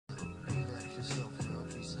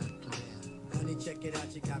it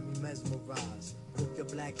out, you got me mesmerized. With your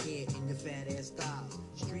black hair and your fat ass thighs.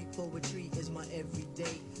 Street poetry is my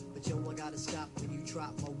everyday. But yo, I gotta stop when you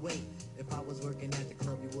drop my weight. If I was working at the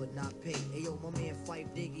club, you would not pay. Hey yo, my man Fife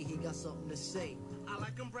Diggy, he got something to say. I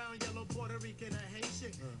like them brown, yellow, Puerto Rican, or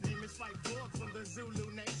Haitian. Name is Fife Dog from the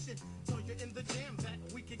Zulu Nation. Told you in the jam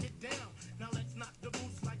that we can get down. Now let's knock the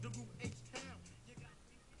roots like the Root H-Town.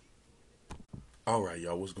 Alright,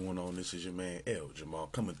 y'all, what's going on? This is your man, L. Jamal,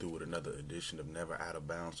 coming through with another edition of Never Out of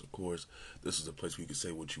Bounds. Of course, this is a place where you can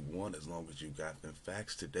say what you want as long as you got them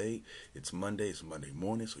facts. Today, it's Monday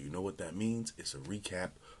morning, so you know what that means. It's a recap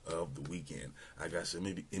of the weekend. I got some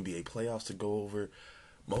NBA playoffs to go over.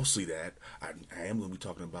 Mostly that. I am going to be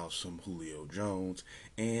talking about some Julio Jones,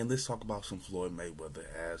 and let's talk about some Floyd Mayweather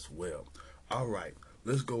as well. Alright.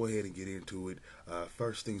 Let's go ahead and get into it.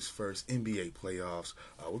 First things first, NBA playoffs.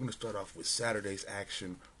 We're going to start off with Saturday's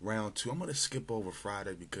action, round 2. I'm going to skip over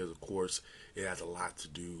Friday because, of course, it has a lot to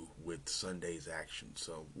do with Sunday's action.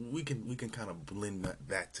 So we can kind of blend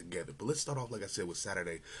that together. But let's start off, like I said, with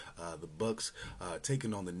Saturday. The Bucks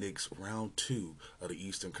taking on the Knicks, round 2 of the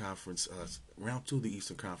Eastern Conference. Round 2 of the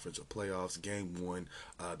Eastern Conference of playoffs, game 1.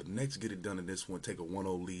 The Knicks get it done in this one, take a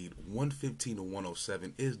 1-0 lead.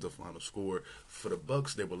 115-107 is the final score for the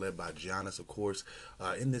Bucks. They were led by Giannis, of course.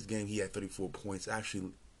 In this game, he had 34 points,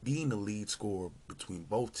 actually being the lead scorer between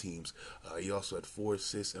both teams. He also had 4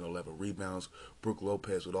 assists and 11 rebounds. Brook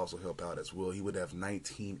Lopez would also help out as well. He would have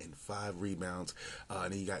 19 and 5 rebounds.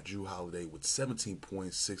 And then you got Jrue Holiday with 17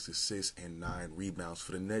 points, 6 assists, and 9 rebounds.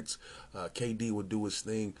 For the Nets, KD would do his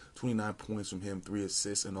thing, 29 points from him, 3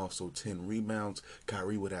 assists, and also 10 rebounds.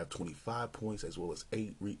 Kyrie would have 25 points as well as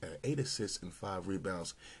 8 assists and 5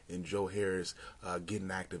 rebounds. And Joe Harris getting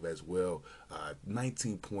active as well,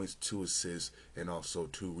 19 points, 2 assists, and also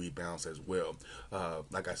 2 rebounds as well.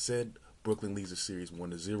 Like I said, Brooklyn leads the series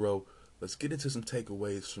 1-0. Let's get into some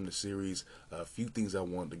takeaways from the series. A few things I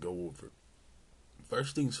wanted to go over.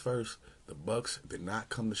 First things first, the Bucks did not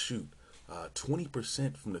come to shoot.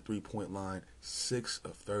 20% from the three-point line, 6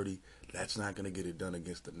 of 30. That's not going to get it done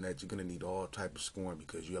against the Nets. You're going to need all type of scoring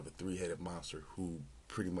because you have a three-headed monster who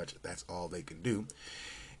pretty much that's all they can do.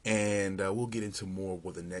 And we'll get into more of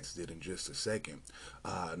what the Nets did in just a second.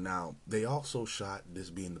 Now, they also shot,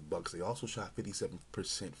 this being the Bucks, they also shot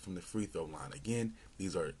 57% from the free throw line. Again,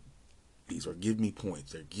 these are give me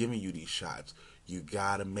points. They're giving you these shots. You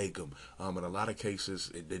gotta make them. In a lot of cases,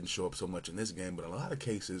 it didn't show up so much in this game, but in a lot of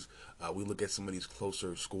cases, we look at some of these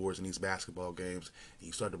closer scores in these basketball games, and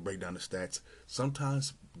you start to break down the stats.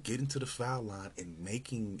 Sometimes getting to the foul line and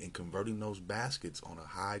making and converting those baskets on a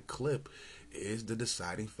high clip is the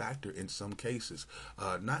deciding factor in some cases.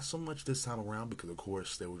 Not so much this time around because, of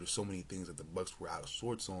course, there were just so many things that the Bucks were out of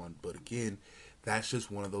sorts on. But again, that's just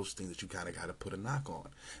one of those things that you kind of got to put a knock on.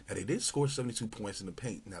 Now, they did score 72 points in the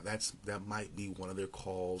paint. Now, that might be one of their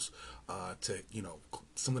calls to,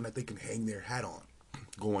 something that they can hang their hat on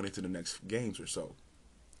going into the next games or so.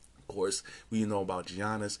 Of course, we know about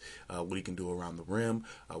Giannis, what he can do around the rim.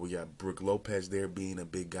 We got Brook Lopez there being a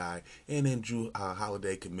big guy, and then Jrue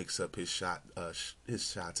Holiday can mix up his shots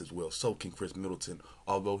as well. So can Chris Middleton,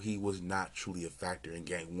 although he was not truly a factor in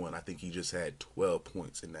Game 1. I think he just had 12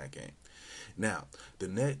 points in that game. Now, the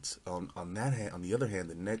Nets, on the other hand,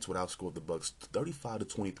 the Nets would outscore the Bucks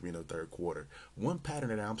 35-23 in the third quarter. One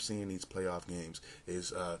pattern that I'm seeing in these playoff games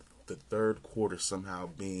is the third quarter somehow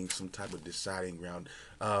being some type of deciding ground.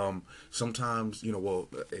 Sometimes, in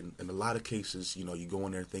a lot of cases, you go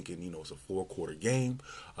in there thinking, it's a 4-quarter game.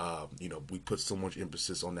 We put so much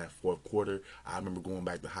emphasis on that fourth quarter. I remember going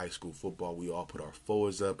back to high school football, we all put our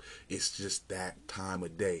forwards up. It's just that time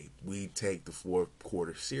of day. We take the fourth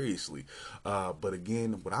quarter seriously. But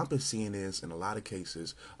again, what I've been seeing is, in a lot of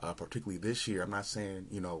cases, particularly this year, I'm not saying,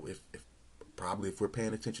 if we're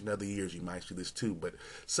paying attention to other years, you might see this too. But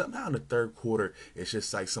somehow in the third quarter, it's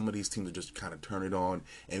just like some of these teams are just kind of turn it on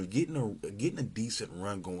and getting a decent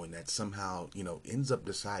run going that somehow ends up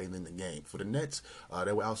deciding in the game. For the Nets,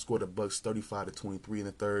 they were outscored the Bucks 35-23 in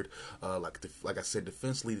the third. Like I said,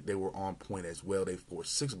 defensively they were on point as well. They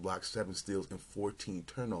forced 6 blocks, 7 steals, and 14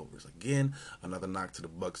 turnovers. Again, another knock to the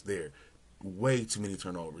Bucks there. Way too many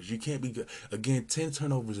turnovers. You can't be good. Again, 10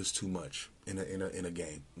 turnovers is too much in a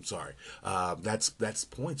game. I'm sorry. That's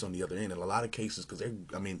points on the other end in a lot of cases because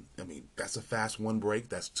that's a fast one break.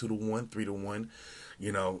 That's 2-1, 3-1.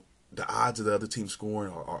 The odds of the other team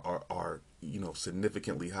scoring are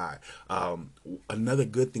significantly high. Another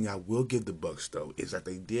good thing I will give the Bucks though is that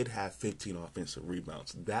they did have 15 offensive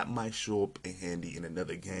rebounds. That might show up handy in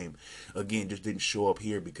another game. Again, just didn't show up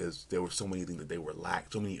here because there were so many things that they were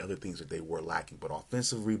so many other things that they were lacking. But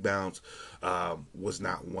offensive rebounds was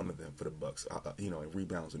not one of them for the Bucks. And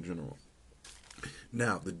rebounds in general.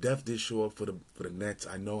 Now the depth did show up for the Nets.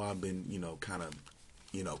 I know I've been kind of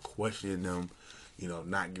questioning them.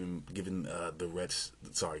 Not giving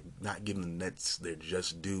not giving the Nets their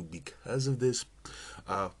just due because of this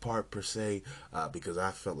part per se, because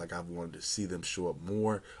I felt like I wanted to see them show up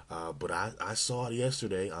more. But I saw it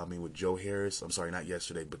yesterday. I mean, with Joe Harris. I'm sorry, not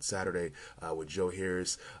yesterday, but Saturday with Joe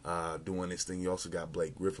Harris doing this thing. You also got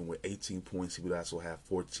Blake Griffin with 18 points. He would also have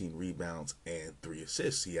 14 rebounds and 3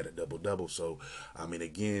 assists. He had a double-double. So, I mean,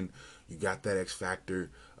 again, you got that X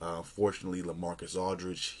factor. Fortunately, LaMarcus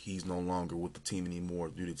Aldridge, he's no longer with the team anymore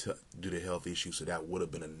due to health issues, so that would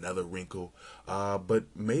have been another wrinkle. But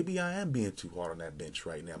maybe I am being too hard on that bench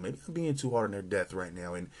right now. Maybe I'm being too hard on their depth right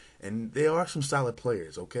now. And there are some solid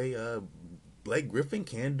players, okay? Blake Griffin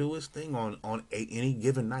can do his thing on any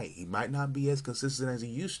given night. He might not be as consistent as he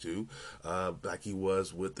used to, like he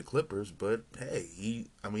was with the Clippers, but hey,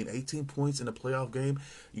 18 points in a playoff game,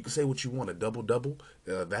 you can say what you want, a double-double,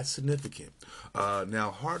 that's significant.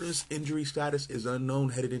 Now, Harden's injury status is unknown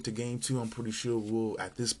headed into Game 2. I'm pretty sure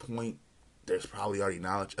at this point, there's probably already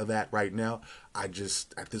knowledge of that right now. At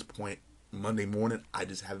this point, Monday morning, I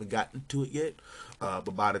just haven't gotten to it yet.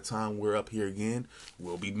 But by the time we're up here again,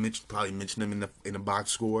 we'll be probably mentioning him in the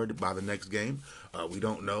box score by the next game. We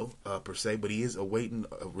don't know per se, but he is awaiting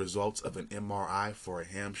results of an MRI for a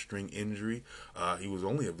hamstring injury. He was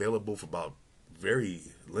only available for about very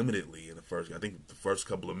limitedly in the first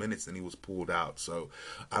couple of minutes, and he was pulled out. So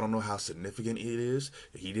I don't know how significant it is.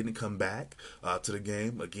 He didn't come back to the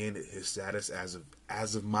game. Again, his status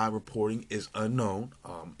as of my reporting is unknown.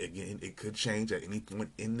 Again, it could change at any point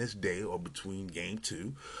in this day or between Game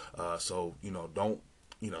 2. So don't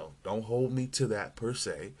hold me to that per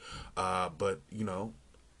se. But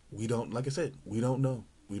we don't. Like I said, we don't know.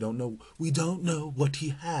 We don't know what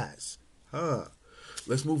he has.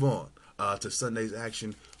 Let's move on. To Sunday's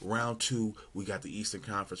action, round 2, we got the Eastern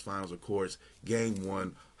Conference Finals, of course. Game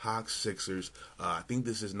 1, Hawks Sixers. I think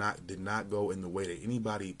this did not go in the way that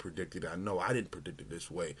anybody predicted. I know I didn't predict it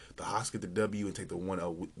this way. The Hawks get the W and take the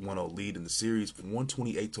 1-0 lead in the series.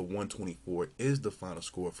 128-124 is the final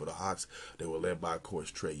score for the Hawks. They were led by, of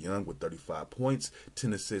course, Trae Young with 35 points,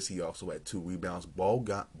 10 assists. He also had 2 rebounds.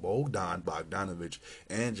 Bogdan Bogdanovic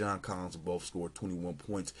and John Collins both scored 21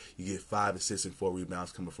 points. You get 5 assists and 4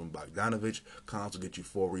 rebounds coming from Bogdanovic. Collins will get you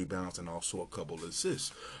 4 rebounds and also a couple of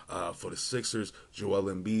assists. For the Sixers, Joel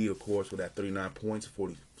Embiid, of course, with that 39 points,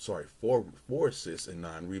 4 assists and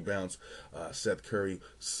 9 rebounds. Seth Curry,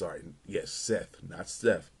 Seth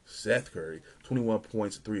Curry, 21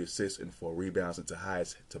 points, 3 assists, and 4 rebounds. And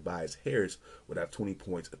Tobias Harris with that 20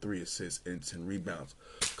 points, 3 assists, and 10 rebounds.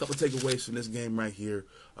 A couple takeaways from this game right here.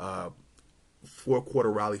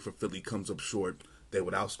 4-quarter rally for Philly comes up short. They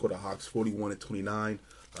would outscore the Hawks 41-29.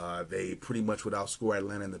 They pretty much would outscore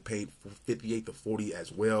Atlanta in the paint 58-40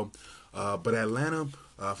 as well. But Atlanta,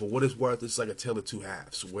 for what it's worth, it's like a tale of two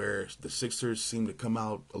halves, where the Sixers seem to come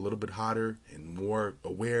out a little bit hotter and more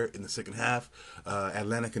aware in the second half.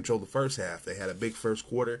 Atlanta controlled the first half. They had a big first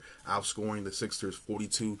quarter, outscoring the Sixers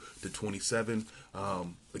 42-27.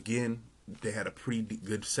 Again, they had a pretty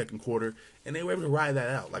good second quarter, and they were able to ride that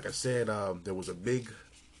out. Like I said, there was a big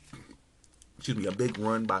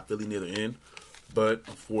run by Philly near the end, but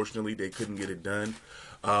unfortunately they couldn't get it done.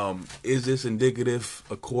 Is this indicative,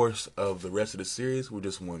 of course, of the rest of the series? We're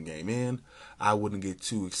just one game in. I wouldn't get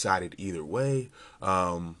too excited either way.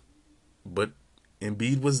 But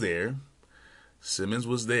Embiid was there. Simmons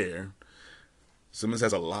was there. Simmons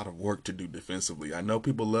has a lot of work to do defensively. I know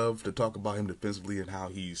people love to talk about him defensively and how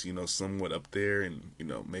he's, somewhat up there and,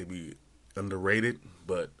 maybe underrated,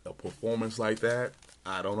 but a performance like that,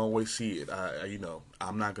 I don't always see it.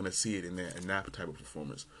 I'm not going to see it in that type of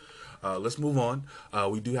performance. Let's move on.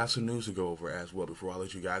 We do have some news to go over as well before I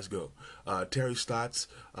let you guys go. Terry Stotts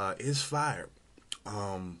is fired.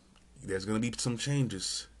 There's going to be some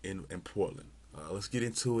changes in Portland. Let's get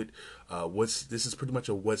into it. This is pretty much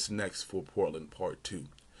a what's next for Portland part 2.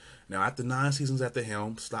 Now, after 9 seasons at the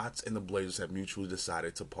helm, Stotts and the Blazers have mutually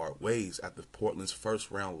decided to part ways after Portland's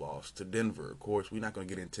first-round loss to Denver. Of course, we're not going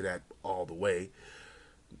to get into that all the way.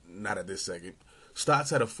 Not at this second.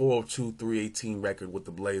 Stotts had a 402-318 record with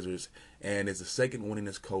the Blazers and is the second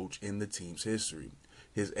winningest coach in the team's history.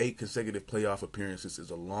 His 8 consecutive playoff appearances is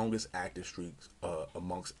the longest active streak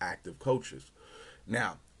amongst active coaches.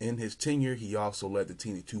 Now, In his tenure, he also led the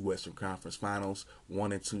team to 2 Western Conference Finals,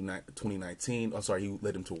 one in 2019. Oh, sorry, he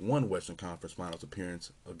led them to 1 Western Conference Finals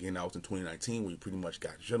appearance. Again, that was in 2019, where he pretty much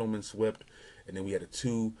got gentlemen swept. And then we had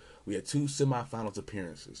two semifinals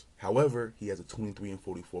appearances. However, he has a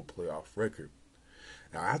 23-44 playoff record.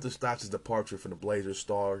 Now, after Stotts' departure from the Blazers,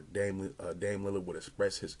 star Dame Lillard would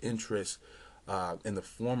express his interest in the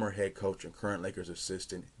former head coach and current Lakers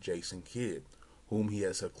assistant Jason Kidd, whom he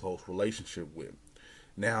has a close relationship with.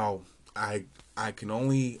 Now, I can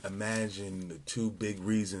only imagine the 2 big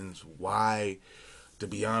reasons why. To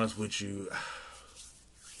be honest with you,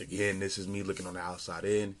 again, this is me looking on the outside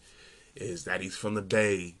in, is that he's from the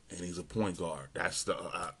Bay and he's a point guard. That's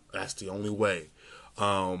the only way.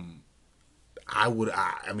 I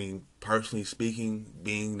mean, personally speaking,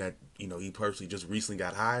 being that, he personally just recently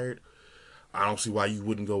got hired, I don't see why you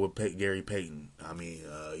wouldn't go with Gary Payton. I mean,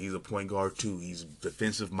 he's a point guard too. He's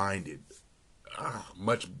defensive minded,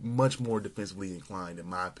 much more defensively inclined, in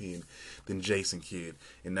my opinion, than Jason Kidd,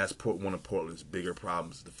 and that's one of Portland's bigger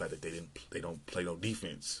problems: the fact that they don't play no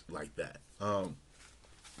defense like that. So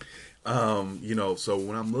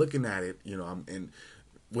when I'm looking at it, and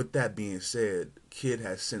with that being said, Kidd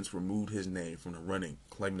has since removed his name from the running,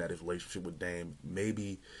 claiming that his relationship with Dame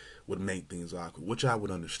maybe would make things awkward, which I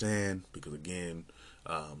would understand, because again,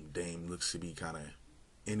 Dame looks to be kind of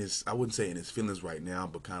I wouldn't say in his feelings right now,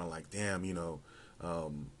 but kind of like, damn,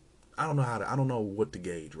 I don't know what to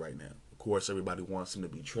gauge right now. Of course, everybody wants him to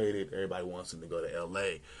be traded. Everybody wants him to go to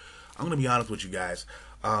LA. I'm going to be honest with you guys.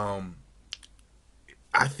 I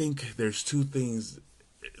think there's 2 things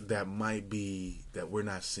that might be that we're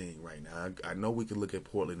not seeing right now. I know we can look at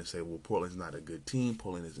Portland and say, well, Portland's not a good team.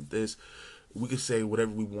 Portland isn't this. We can say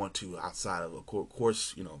whatever we want to outside of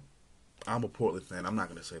course, I'm a Portland fan. I'm not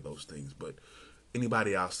going to say those things, but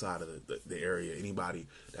anybody outside of the area, anybody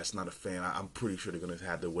that's not a fan, I'm pretty sure they're going to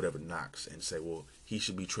have their whatever knocks and say, well, he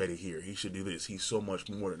should be traded here. He should do this. He's so much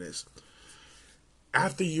more than this.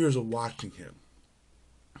 After years of watching him,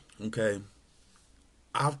 okay,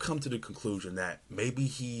 I've come to the conclusion that maybe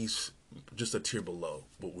he's just a tier below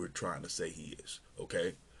what we're trying to say he is,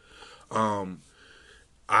 okay?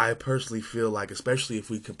 I personally feel like, especially if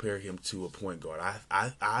we compare him to a point guard,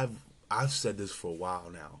 I've said this for a while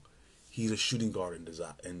now. He's a shooting guard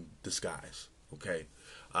in disguise, okay?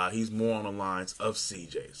 He's more on the lines of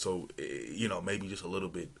CJ, so maybe just a little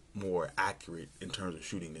bit more accurate in terms of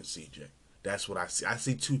shooting than CJ. That's what I see. I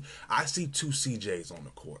see two CJs on the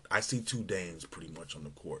court. I see 2 Dames pretty much on the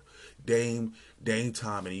court. Dame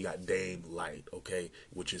Time, and you got Dame Light, okay,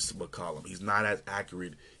 which is McCollum. He's not as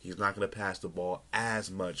accurate. He's not going to pass the ball as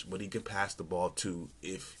much, but he can pass the ball too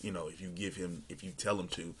if you tell him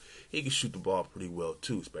to. He can shoot the ball pretty well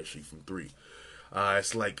too, especially from 3.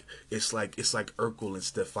 It's like Urkel and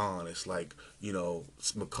Stephon. It's like,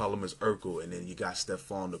 McCollum is Urkel, and then you got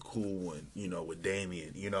Stephon, the cool one, with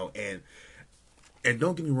Damian, and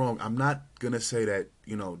don't get me wrong, I'm not gonna say that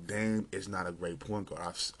Dame is not a great point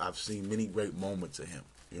guard. I've seen many great moments of him.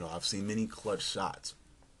 I've seen many clutch shots,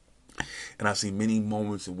 and I've seen many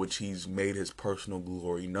moments in which he's made his personal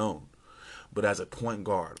glory known. But as a point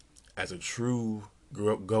guard, as a true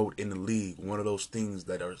GOAT in the league, one of those things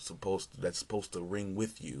that's supposed to ring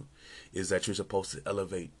with you is that you're supposed to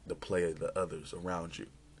elevate the play of the others around you.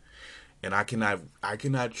 And I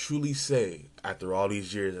cannot truly say after all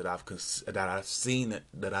these years that I've seen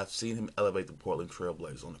him elevate the Portland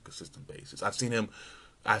Trailblazers on a consistent basis. I've seen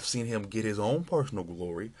him get his own personal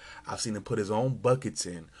glory. I've seen him put his own buckets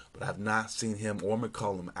in, but I've not seen him or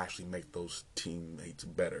McCollum actually make those teammates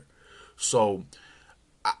better. So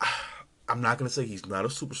I'm not going to say he's not a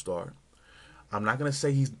superstar. I'm not going to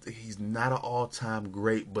say he's not an all-time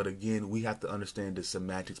great, but again, we have to understand the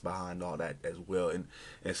semantics behind all that as well, and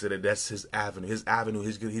so that's his avenue. His avenue,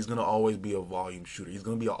 he's going to always be a volume shooter. He's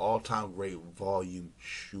going to be an all-time great volume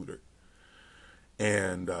shooter.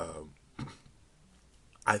 And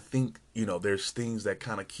I think, there's things that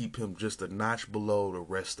kind of keep him just a notch below the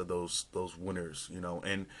rest of those winners,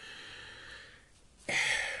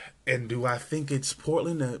 And do I think it's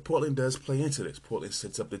Portland? Portland does play into this. Portland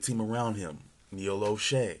sets up the team around him. Neil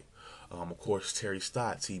O'Shea. Of course, Terry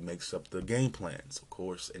Stotts, he makes up the game plans, of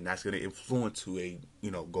course, and that's going to influence who they,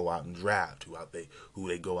 go out and draft, who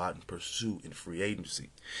they go out and pursue in free agency.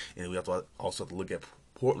 And we also have to look at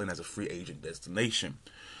Portland as a free agent destination.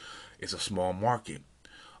 It's a small market.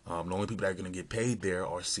 The only people that are going to get paid there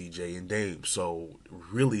are CJ and Dame. So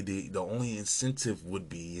really, the only incentive would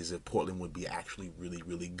be is if Portland would be actually really,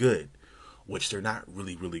 really good, which they're not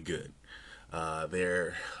really, really good.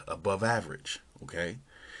 They're above average, okay?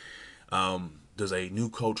 Does a new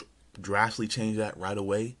coach drastically change that right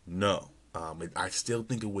away? No. I still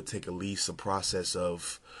think it would take at least a process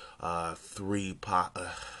of at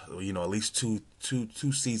least two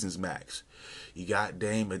seasons max. You got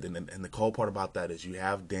Dame, and the cool part about that is you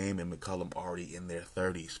have Dame and McCollum already in their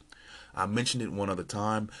 30s. I mentioned it one other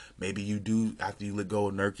time. Maybe you do after you let go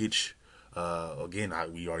of Nurkic. Again,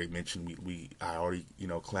 we already mentioned I already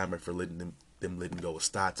clamored for letting go of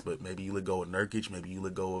Stotts, but maybe you let go of Nurkic. Maybe you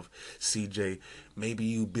let go of CJ. Maybe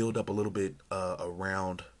you build up a little bit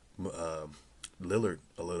around Lillard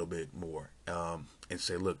a little bit more, and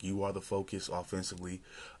say, look, you are the focus offensively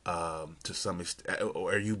to some extent,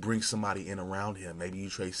 or you bring somebody in around him. Maybe you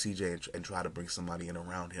trade CJ and try to bring somebody in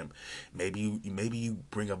around him. Maybe you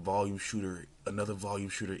bring another volume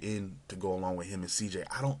shooter in to go along with him and CJ.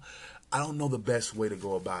 I don't know the best way to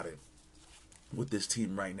go about it with this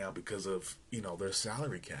team right now because of their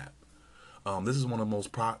salary cap. This is one of the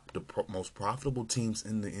most profitable teams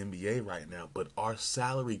in the NBA right now, but our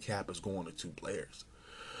salary cap is going to 2 players.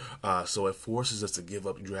 So it forces us to give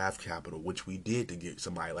up draft capital, which we did to get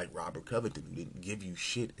somebody like Robert Covington, who didn't give you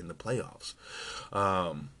shit in the playoffs.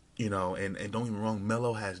 And don't get me wrong,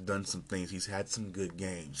 Melo has done some things. He's had some good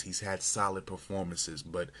games. He's had solid performances,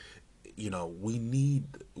 but we need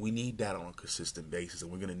that on a consistent basis,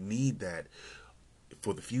 and we're gonna need that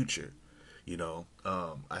for the future.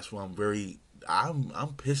 That's why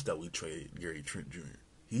I'm pissed that we traded Gary Trent Jr.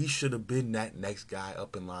 He should have been that next guy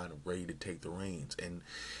up in line ready to take the reins, and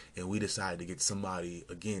we decided to get somebody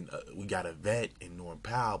again. We got a vet in Norm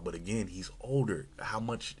Powell, but again, he's older. How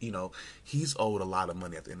much he's owed a lot of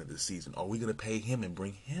money at the end of the season. Are we gonna pay him and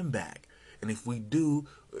bring him back? And if we do,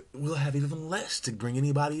 we'll have even less to bring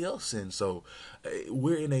anybody else in. So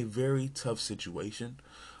we're in a very tough situation.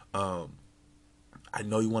 I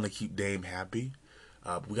know you want to keep Dame happy.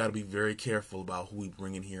 But we got to be very careful about who we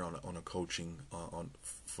bring in here on a coaching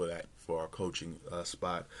for our coaching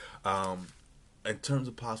spot. In terms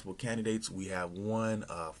of possible candidates, we have one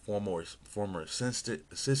former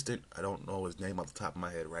assistant. I don't know his name off the top of my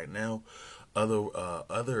head right now.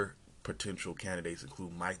 Other potential candidates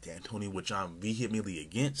include Mike D'Antoni, which I'm vehemently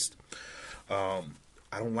against. I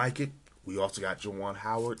don't like it. We also got Juwan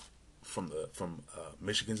Howard from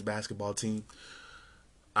Michigan's basketball team.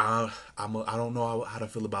 I don't know how to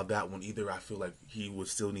feel about that one either. I feel like he would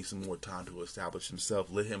still need some more time to establish himself.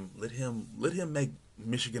 Let him make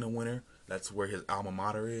Michigan a winner. That's where his alma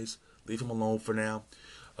mater is. Leave him alone for now.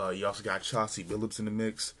 You also got Chauncey Billups in the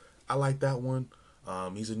mix. I like that one.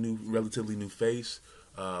 He's a relatively new face,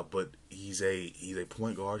 but he's a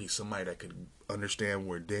point guard. He's somebody that could understand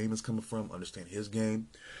where Dame is coming from, understand his game.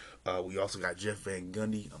 We also got Jeff Van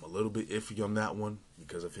Gundy. I'm a little bit iffy on that one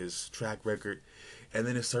because of his track record. And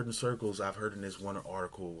then in certain circles, I've heard in this one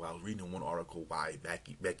article, I was reading in one article why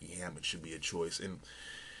Becky Hammond should be a choice. And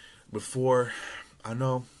before, I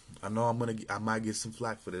know I might get some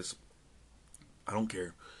flack for this. I don't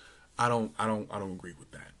care. I don't agree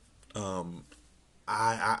with that.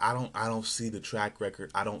 I don't see the track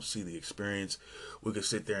record. I don't see the experience. We could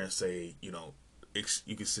sit there and say, you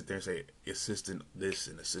can sit there and say assistant this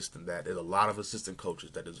and assistant that. There's a lot of assistant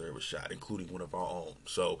coaches that deserve a shot, including one of our own.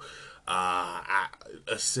 So,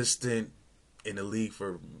 assistant in the league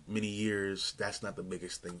for many years, that's not the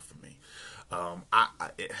biggest thing for me.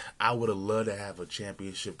 I would have loved to have a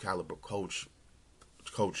championship caliber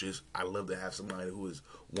coaches. I love to have somebody who is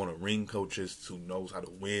one of ring coaches who knows how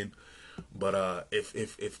to win. But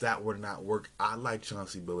if that were to not work, I like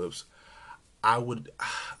Chauncey Billups. I would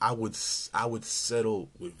settle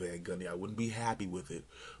with Van Gundy. I wouldn't be happy with it,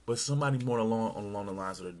 but somebody more along the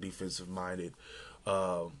lines of the defensive minded.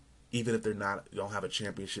 Even if don't have a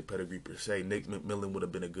championship pedigree per se, Nick McMillan would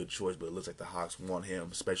have been a good choice, but it looks like the Hawks want him,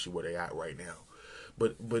 especially where they're at right now.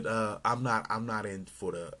 But I'm not in it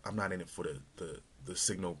for the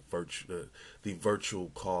signal the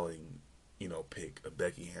virtual calling pick of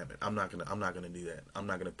Becky Hammond. I'm not gonna do that. I'm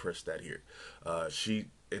not gonna press that here. She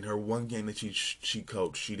in her one game that she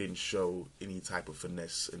coached, she didn't show any type of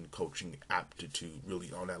finesse and coaching aptitude really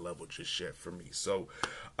on that level just yet for me. So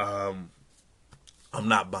I'm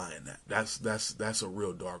not buying that. That's a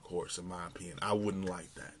real dark horse in my opinion. I wouldn't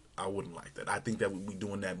like that. I think that we'd be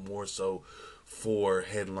doing that more so for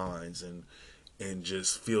headlines and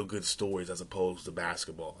just feel good stories as opposed to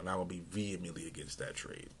basketball. And I would be vehemently against that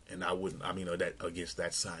trade. And against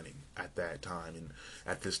that signing at that time and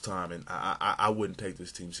at this time. And I wouldn't take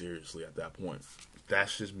this team seriously at that point.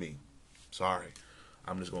 That's just me. Sorry.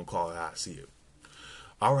 I'm just going to call it how I see it.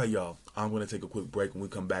 All right, y'all. I'm going to take a quick break. When we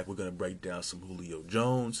come back, we're going to break down some Julio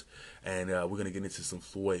Jones. And we're going to get into some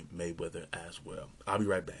Floyd Mayweather as well. I'll be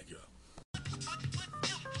right back, y'all.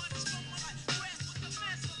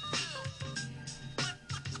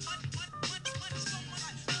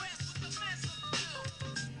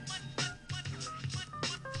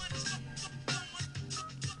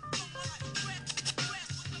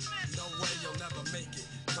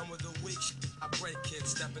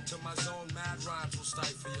 to my zone, mad rhymes will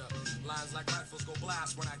stifle ya. Lines like rifles go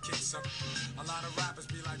blast when I kick some. A lot of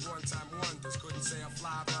rappers be like one-time wonders. Couldn't say a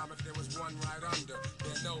fly rhyme if there was one right under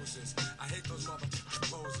their noses. I hate those motherfucking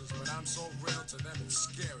poses, but I'm so real to them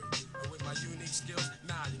it's scary. And with my unique skills,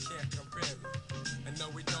 nah, you can't compare me. And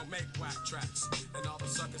no, we don't make whack tracks. And all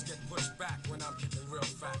the suckers get pushed back when I'm kicking real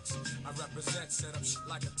facts. I represent, set up shit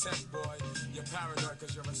like a tent boy. You're paranoid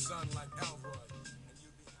cause you're a son like Elroy.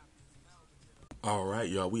 All right,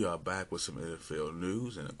 y'all, we are back with some NFL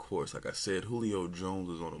news. And of course, like I said, Julio Jones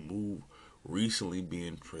is on a move, recently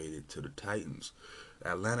being traded to the Titans.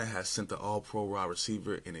 Atlanta has sent the all-pro wide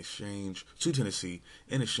receiver in exchange to Tennessee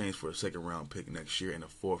in exchange for a second-round pick next year and a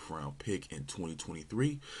fourth-round pick in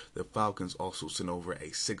 2023. The Falcons also sent over a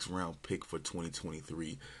sixth-round pick for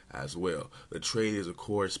 2023 as well. The trade is, of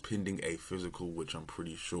course, pending a physical, which I'm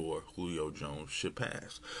pretty sure Julio Jones should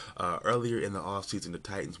pass. Earlier in the offseason, the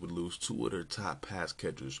Titans would lose two of their top pass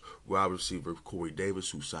catchers, wide receiver Corey Davis,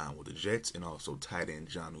 who signed with the Jets, and also tight end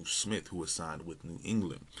Jonnu Smith, who was signed with New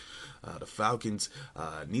England. The Falcons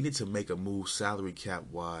needed to make a move salary cap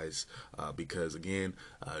wise because again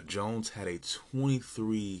Jones had a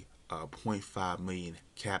 23.5 million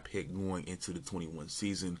cap hit going into the 21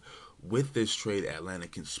 season. With this trade, Atlanta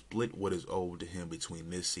can split what is owed to him between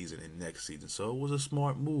this season and next season. So it was a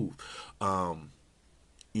smart move, by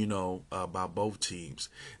both teams.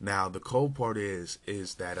 Now the cold part is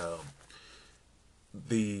that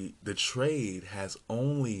the trade has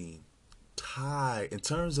only tied in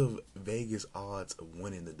terms of Vegas odds of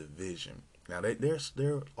winning the division. Now their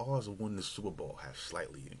odds of winning the Super Bowl have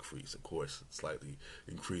slightly increased, of course, slightly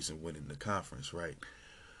increased in winning the conference, right?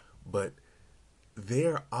 But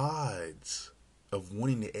their odds of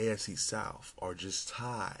winning the AFC South are just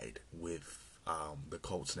tied with the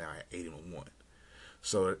Colts now at 8-1.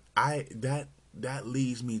 So that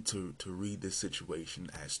leads me to read this situation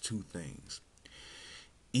as two things.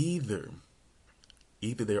 Either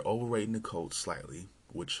they're overrating the Colts slightly,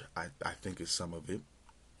 which I think is some of it,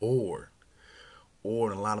 or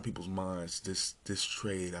in a lot of people's minds, this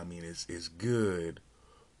trade, I mean, is good,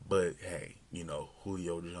 but hey,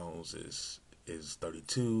 Julio Jones is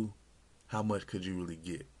 32. How much could you really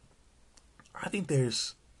get? I think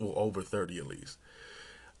there's, over 30 at least.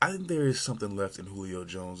 I think there is something left in Julio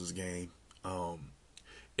Jones's game.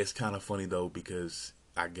 It's kind of funny though, because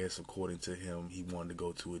I guess according to him, he wanted to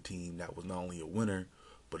go to a team that was not only a winner,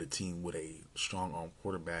 but a team with a strong arm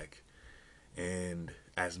quarterback. And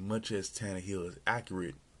as much as Tannehill is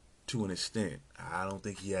accurate to an extent, I don't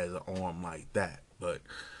think he has an arm like that. But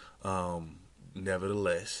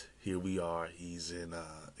nevertheless, here we are. He's in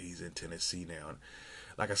Tennessee now.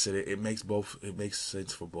 Like I said, it makes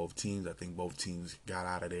sense for both teams. I think both teams got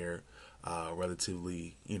out of there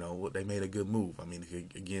relatively. They made a good move. I mean,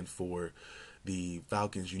 again, for the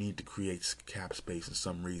Falcons, you need to create cap space in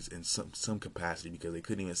some capacity, because they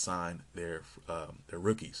couldn't even sign their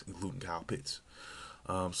rookies, including Kyle Pitts.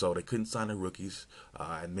 So they couldn't sign their rookies,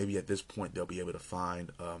 and maybe at this point they'll be able to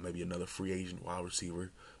find maybe another free agent wide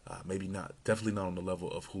receiver. Definitely not on the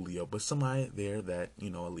level of Julio, but somebody there that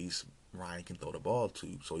at least Ryan can throw the ball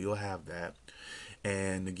to. So you'll have that,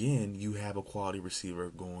 and again, you have a quality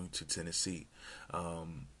receiver going to Tennessee.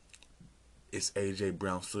 Is AJ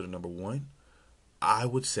Brown still the number one? I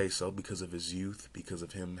would say so, because of his youth, because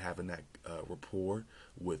of him having that rapport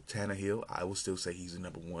with Tannehill. I would still say he's the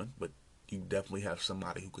number one, but you definitely have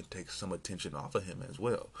somebody who can take some attention off of him as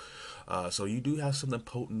well. So you do have something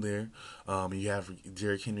potent there. You have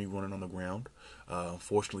Derrick Henry running on the ground.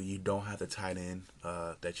 Unfortunately, you don't have the tight end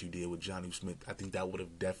that you did with Jonnu Smith. I think that would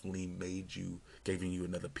have definitely given you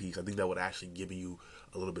another piece. I think that would actually given you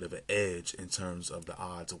a little bit of an edge in terms of the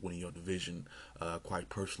odds of winning your division. Quite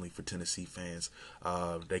personally, for Tennessee fans,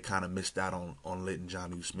 they kind of missed out on letting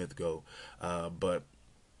Jonnu Smith go. But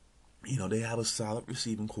they have a solid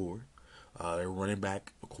receiving core. Their running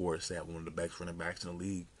back, of course, they have one of the best running backs in the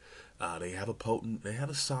league. They have a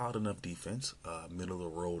solid enough defense, middle of the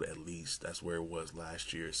road at least. That's where it was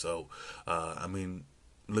last year. So, they're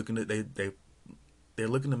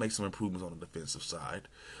looking to make some improvements on the defensive side.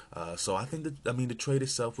 So I think the trade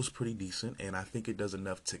itself was pretty decent, and I think it does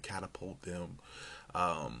enough to catapult them.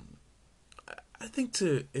 I think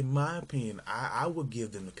in my opinion, I would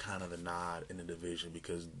give them kind of the nod in the division,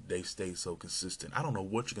 because they stay so consistent. I don't know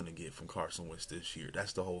what you're going to get from Carson Wentz this year.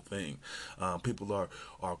 That's the whole thing. People are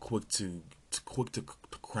quick to quick to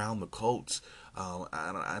crown the Colts, and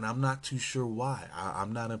I'm not too sure why.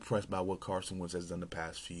 I'm not impressed by what Carson Wentz has done the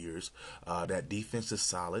past few years. That defense is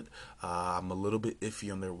solid. I'm a little bit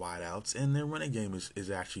iffy on their wideouts, and their running game is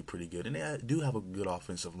actually pretty good, and they do have a good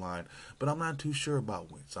offensive line. But I'm not too sure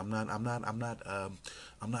about Wentz. I'm not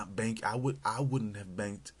bank. I wouldn't have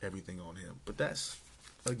banked everything on him. But that's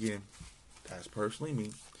personally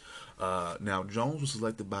me. Now Jones was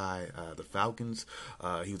selected by the Falcons.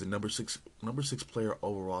 He was the number six player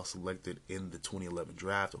overall selected in the 2011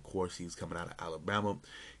 draft. Of course, he's coming out of Alabama.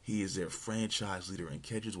 He is their franchise leader in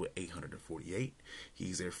catches with 848.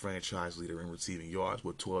 He's their franchise leader in receiving yards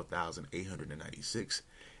with 12,896,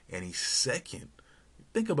 and he's second.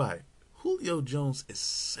 Think about it. Julio Jones is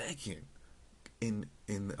second in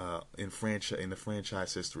the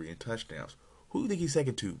franchise history in touchdowns. Who do you think he's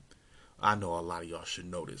second to? I know a lot of y'all should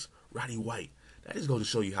know this. Roddy White. That just goes to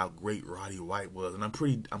show you how great Roddy White was, and I'm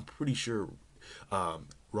pretty sure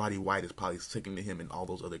Roddy White is probably second to him in all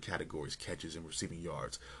those other categories, catches and receiving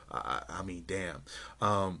yards. I mean, damn.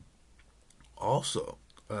 Also,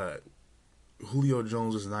 Julio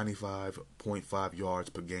Jones' 95.5 yards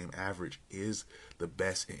per game average is the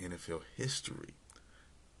best in NFL history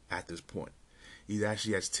at this point. He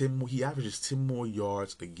actually has 10 more. He averages 10 more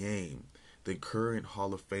yards a game than current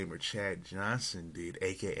Hall of Famer Chad Johnson did,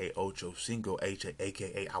 a.k.a. Ocho Cinco,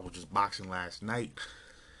 a.k.a. I was just boxing last night,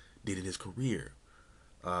 did in his career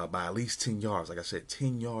by at least 10 yards. Like I said,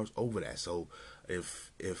 10 yards over that. So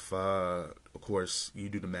if of course, you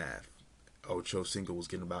do the math, Ocho Cinco was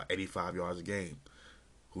getting about 85 yards a game.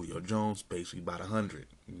 Julio Jones, basically about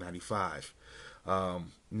 195.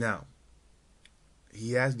 Now,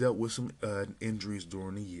 he has dealt with some injuries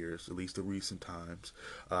during the years, at least the recent times.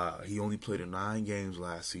 He only played in 9 games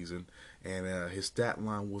last season, and his stat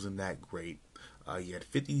line wasn't that great. He had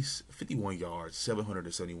 51 yards,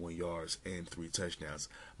 771 yards, and 3 touchdowns.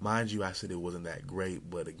 Mind you, I said it wasn't that great,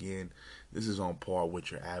 but again, this is on par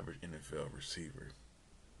with your average NFL receiver.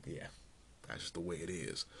 Yeah, that's just the way it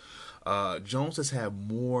is. Jones has had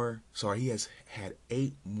he has had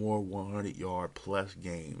 8 more 100-yard plus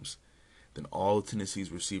games than all of Tennessee's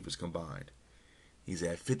receivers combined. He's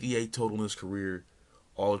had 58 total in his career.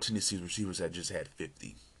 All of Tennessee's receivers have just had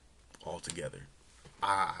 50 altogether.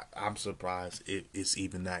 I'm surprised it's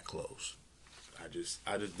even that close. I just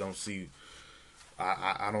don't see.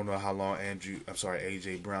 I don't know how long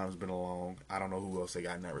AJ Brown's been along. I don't know who else they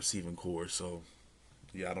got in that receiving corps. So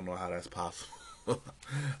yeah, I don't know how that's possible.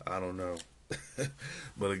 I don't know.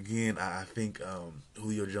 But again, I think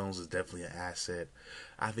Julio Jones is definitely an asset.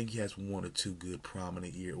 I think he has 1 or 2 good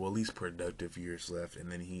prominent years, well, at least productive years left,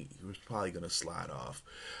 and then he was probably going to slide off.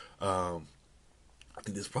 I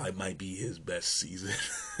think this probably might be his best season.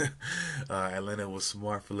 Atlanta was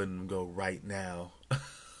smart for letting him go right now.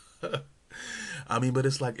 I mean, but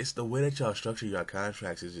it's the way that y'all structure your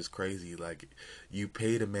contracts is just crazy. Like, you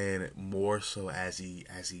pay the man more so as he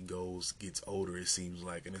gets older, it seems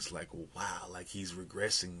like, and it's like, wow, like he's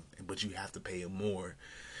regressing, but you have to pay him more.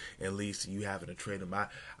 At least you having to trade him.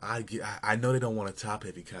 I know they don't want a top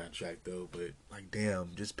heavy contract though, but like,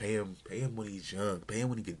 damn, just pay him when he's young, pay him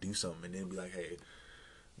when he can do something, and then be like, hey,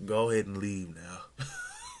 go ahead and leave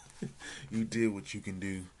now. You did what you can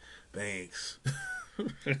do. Thanks.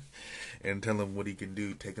 And tell him what he can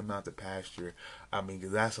do. Take him out to pasture. I mean,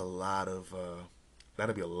 cause that's a lot of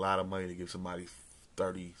that'd be a lot of money to give somebody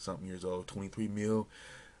 30-something years old, 23 mil.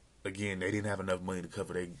 Again, they didn't have enough money to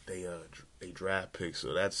cover they draft picks,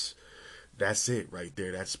 so that's it right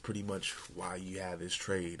there. That's pretty much why you have this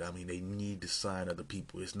trade. I mean, they need to sign other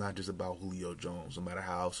people. It's not just about Julio Jones, no matter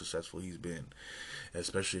how successful he's been.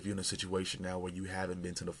 Especially if you're in a situation now where you haven't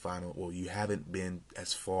been to the final, or you haven't been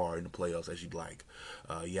as far in the playoffs as you'd like.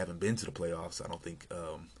 You haven't been to the playoffs, I don't think,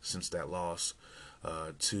 since that loss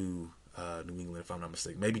to New England, if I'm not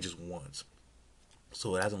mistaken. Maybe just once.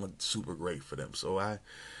 So it hasn't looked super great for them. So I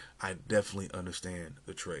definitely understand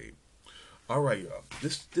the trade. All right, y'all.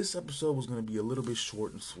 This episode was going to be a little bit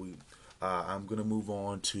short and sweet. I'm going to move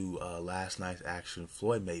on to last night's action.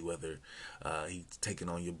 Floyd Mayweather, he's taking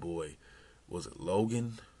on your boy. Was it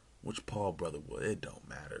Logan? Which Paul brother was it? It don't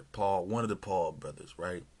matter. Paul, one of the Paul brothers,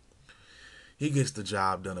 right? He gets the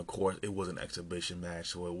job done, of course. It was an exhibition match,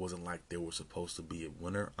 so it wasn't like there was supposed to be a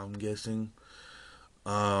winner, I'm guessing.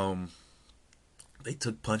 They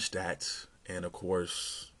took punch stats, and of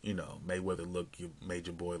course, you know, Mayweather made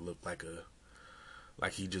your boy look like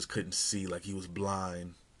he just couldn't see, like he was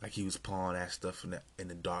blind, like he was pawing at stuff in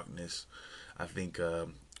the darkness. I think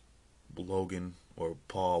Logan or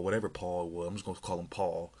Paul, whatever Paul was, I'm just going to call him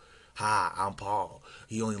Paul. Hi, I'm Paul.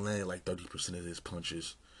 He only landed like 30% of his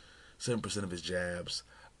punches, 7% of his jabs.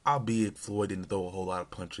 albeit Floyd didn't throw a whole lot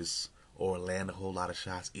of punches or land a whole lot of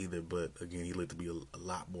shots either. But again, he looked to be a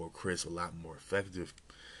lot more crisp, a lot more effective.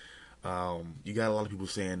 You got a lot of people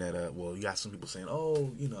saying that, well, you got some people saying,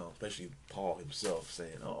 oh, especially Paul himself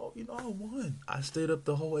saying, oh, I won. I stayed up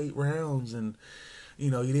the whole 8 rounds and, you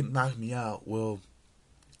didn't knock me out. Well,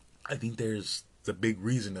 I think there's the big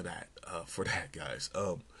reason to that, for that, guys.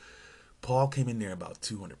 Paul came in there about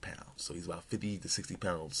 200 pounds, so he's about 50 to 60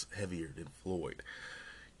 pounds heavier than Floyd.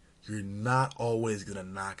 You're not always gonna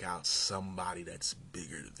knock out somebody that's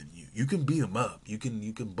bigger than you. You can beat them up, you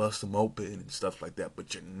can bust them open and stuff like that,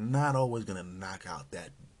 but you're not always gonna knock out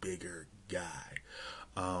that bigger guy.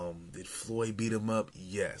 Did Floyd beat him up?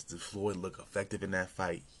 Yes. Did Floyd look effective in that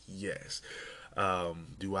fight? Yes.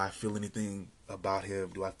 Do I feel anything about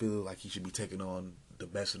him? Do I feel like he should be taking on the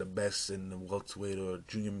best of the best in the welterweight or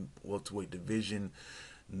junior welterweight division?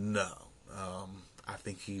 No. I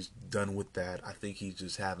think he's done with that. I think he's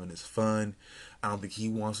just having his fun. I don't think he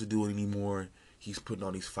wants to do it anymore. He's putting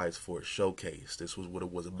on these fights for a showcase. This was what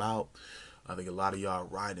it was about. I think a lot of y'all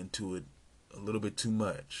ride into it a little bit too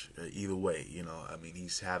much. Either way,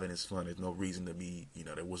 he's having his fun. There's no reason to be,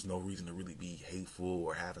 there was no reason to really be hateful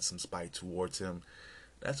or having some spite towards him.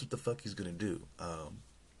 That's what the fuck he's gonna do.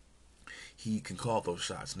 He can call those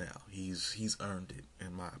shots now. He's earned it,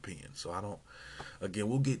 in my opinion. So again,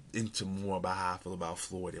 we'll get into more about how I feel about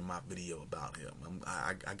Floyd in my video about him.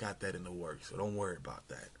 I got that in the works, so don't worry about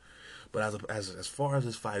that. But as far as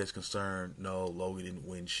this fight is concerned, no, Logan didn't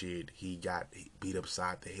win shit. He got beat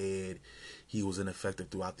upside the head. He was ineffective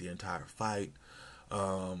throughout the entire fight.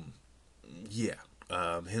 Him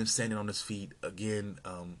standing on his feet again.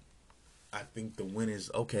 I think the win is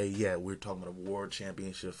okay. Yeah, we're talking about a world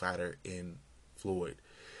championship fighter in Floyd.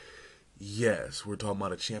 Yes, we're talking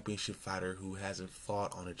about a championship fighter who hasn't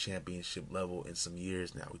fought on a championship level in some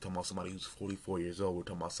years now. We're talking about somebody who's 44 years old. We're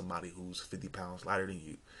talking about somebody who's 50 pounds lighter than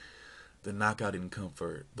you. The knockout didn't come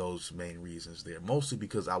for those main reasons there. Mostly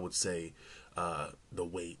because I would say the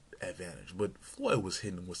weight advantage. But Floyd was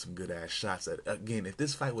hitting him with some good-ass shots. Again, if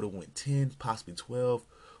this fight would have went 10, possibly 12,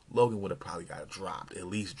 Logan would have probably got dropped, at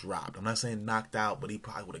least dropped. I'm not saying knocked out, but he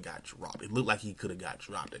probably would have got dropped. It looked like he could have got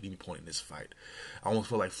dropped at any point in this fight. I almost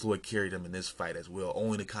feel like Floyd carried him in this fight as well,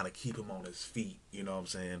 only to kind of keep him on his feet. You know what I'm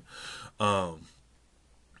saying?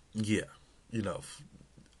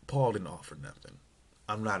 Paul didn't offer nothing.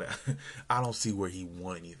 I don't see where he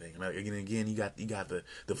won anything. And again, you got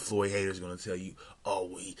the Floyd haters going to tell you,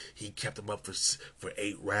 oh, he kept him up for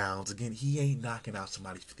 8 rounds. Again, he ain't knocking out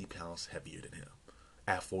somebody 50 pounds heavier than him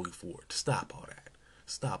at 44. Stop all that.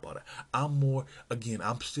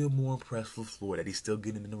 I'm still more impressed with Floyd that he's still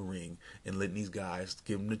getting in the ring and letting these guys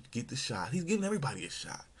get the shot. He's giving everybody a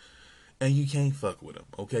shot. And you can't fuck with him.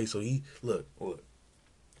 Okay, so look.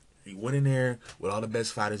 He went in there with all the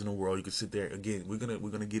best fighters in the world. You can sit there again. We're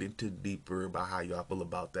gonna get into deeper about how y'all feel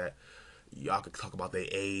about that. Y'all could talk about their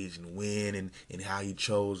age and when and how he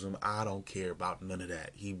chose them. I don't care about none of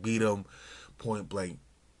that. He beat him point blank.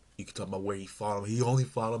 You can talk about where he fought him. He only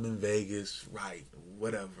fought him in Vegas, right?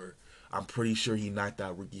 Whatever. I'm pretty sure he knocked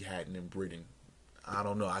out Ricky Hatton in Britain. I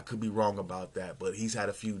don't know. I could be wrong about that, but he's had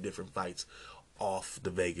a few different fights off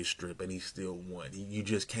the Vegas Strip, and he still won. You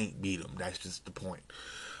just can't beat him. That's just the point.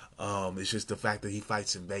 It's just the fact that he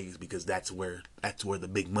fights in Vegas because that's where the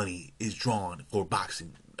big money is drawn for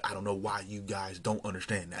boxing. I don't know why you guys don't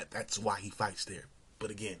understand that. That's why he fights there.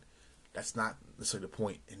 But again, that's not necessarily the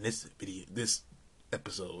point in this video, this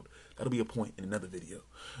episode. That'll be a point in another video.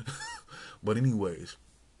 But anyways,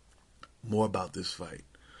 more about this fight.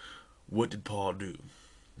 What did Paul do?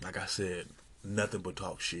 Like I said, nothing but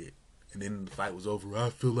talk shit. And then the fight was over. I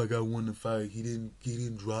feel like I won the fight. He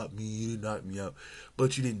didn't drop me. He didn't knock me out.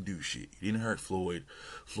 But you didn't do shit. You didn't hurt Floyd.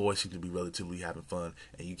 Floyd seemed to be relatively having fun.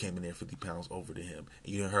 And you came in there 50 pounds over to him.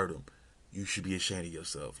 And you didn't hurt him. You should be ashamed of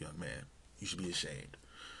yourself, young man. You should be ashamed.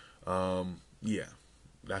 Yeah.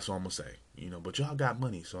 That's all I'm going to say. But y'all got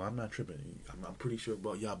money, so I'm not tripping. I'm pretty sure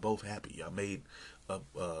y'all both happy. Y'all made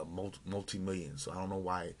multi-millions. So I don't know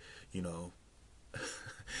why,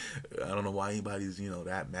 I don't know why anybody's,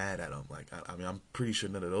 that mad at him. Like, I'm pretty sure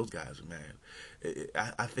none of those guys are mad.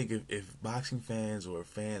 I think if boxing fans or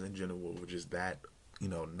fans in general were just that,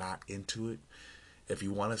 not into it, if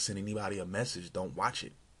you want to send anybody a message, don't watch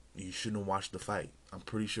it. You shouldn't have watched the fight. I'm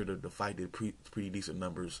pretty sure that the fight did pretty decent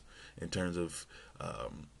numbers in terms of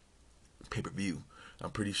pay-per-view.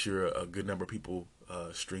 I'm pretty sure a good number of people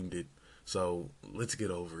streamed it. So let's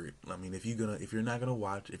get over it. I mean, if you don't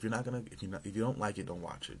like it, don't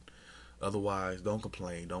watch it. Otherwise, don't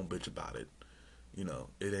complain, don't bitch about it.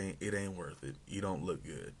 It ain't worth it. You don't look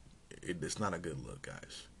good. It's not a good look,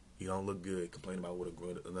 guys. He don't look good. Complaining about what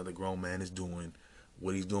another grown man is doing,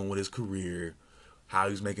 what he's doing with his career, how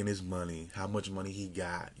he's making his money, how much money he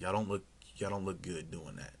got. Y'all don't look good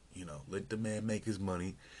doing that. You know, let the man make his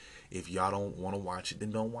money. If y'all don't want to watch it,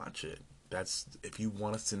 then don't watch it. That's if you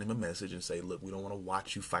want to send him a message and say, look, we don't want to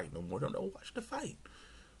watch you fight no more. Don't watch the fight.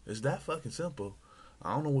 It's that fucking simple.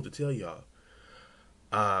 I don't know what to tell y'all.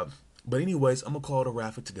 But anyways, I'm gonna call it a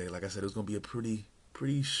wrap for today. Like I said, it's gonna be a pretty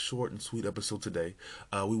short and sweet episode today.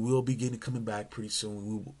 We will be coming back pretty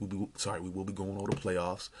soon. We will be going over the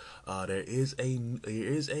playoffs. There is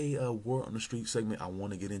a War on the Street segment I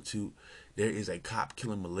want to get into. There is a cop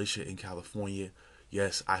killing militia in California.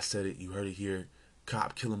 Yes, I said it. You heard it here.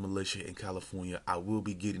 Cop killing militia in California. I will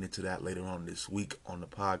be getting into that later on this week on the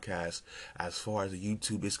podcast. As far as the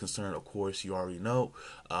YouTube is concerned, of course, you already know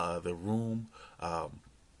the room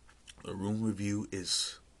review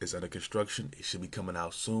is under construction. It should be coming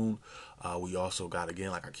out soon. We also got,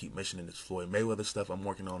 again, like I keep mentioning, this Floyd Mayweather stuff. I'm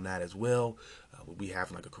working on that as well. We'll be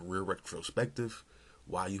having like a career retrospective.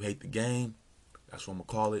 Why you hate the game? That's what I'm gonna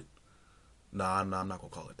call it. Nah, I'm not gonna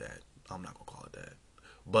call it that. I'm not gonna call it that.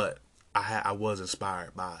 But I was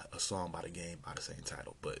inspired by a song by the game by the same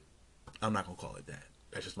title, but I'm not gonna call it that.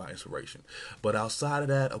 That's just my inspiration. But outside of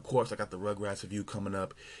that, of course, I got the Rugrats review coming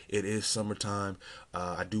up. It is summertime.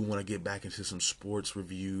 I do want to get back into some sports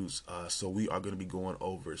reviews. So we are going to be going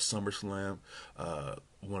over SummerSlam.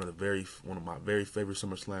 One of my very favorite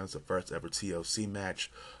SummerSlams, the first ever TLC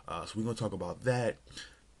match. So we're going to talk about that.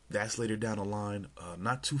 That's later down the line.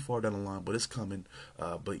 Not too far down the line, but it's coming.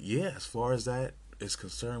 But yeah, as far as that is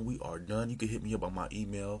concerned, we are done. You can hit me up on my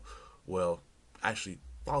email. Well, actually,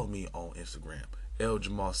 follow me on Instagram.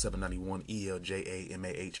 ElJamal791,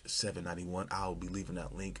 ELJAMAH 791. I'll be leaving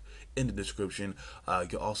that link in the description. You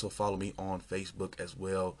can also follow me on Facebook as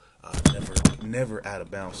well. Never Out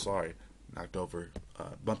of Bounds. Sorry, knocked over,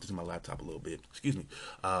 bumped into my laptop a little bit. Excuse me.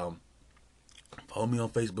 Follow me on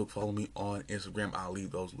Facebook. Follow me on Instagram. I'll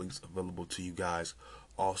leave those links available to you guys.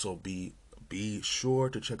 Also, be sure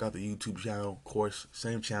to check out the YouTube channel. Of course,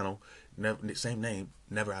 same channel, same name,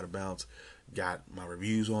 Never Out of Bounds. Got my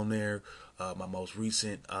reviews on there. My most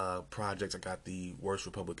recent projects, I got the Worst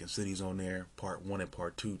Republican Cities on there, part 1 and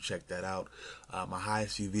part 2. Check that out. My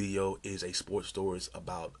highest view video is a sports stories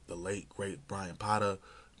about the late great Brian Potter.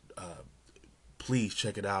 Please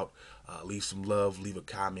check it out. Leave some love. Leave a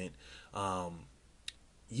comment.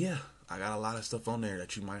 Yeah, I got a lot of stuff on there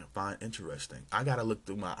that you might find interesting. I gotta look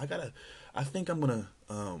through I think I'm gonna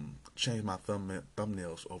change my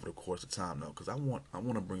thumbnails over the course of time though, because I want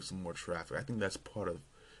to bring some more traffic. I think that's part of.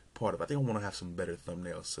 I think I want to have some better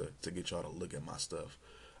thumbnails to get y'all to look at my stuff.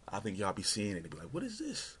 I think y'all be seeing it and be like, what is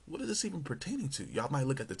this? What is this even pertaining to? Y'all might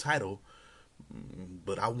look at the title,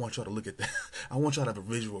 but I want y'all to look at that. I want y'all to have a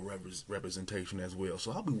visual representation as well.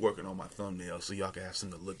 So I'll be working on my thumbnails so y'all can have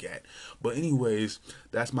something to look at. But anyways,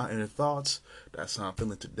 that's my inner thoughts. That's how I'm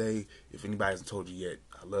feeling today. If anybody hasn't told you yet,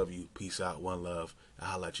 I love you. Peace out. One love. I'll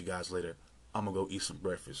holler at you guys later. I'm going to go eat some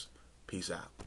breakfast. Peace out.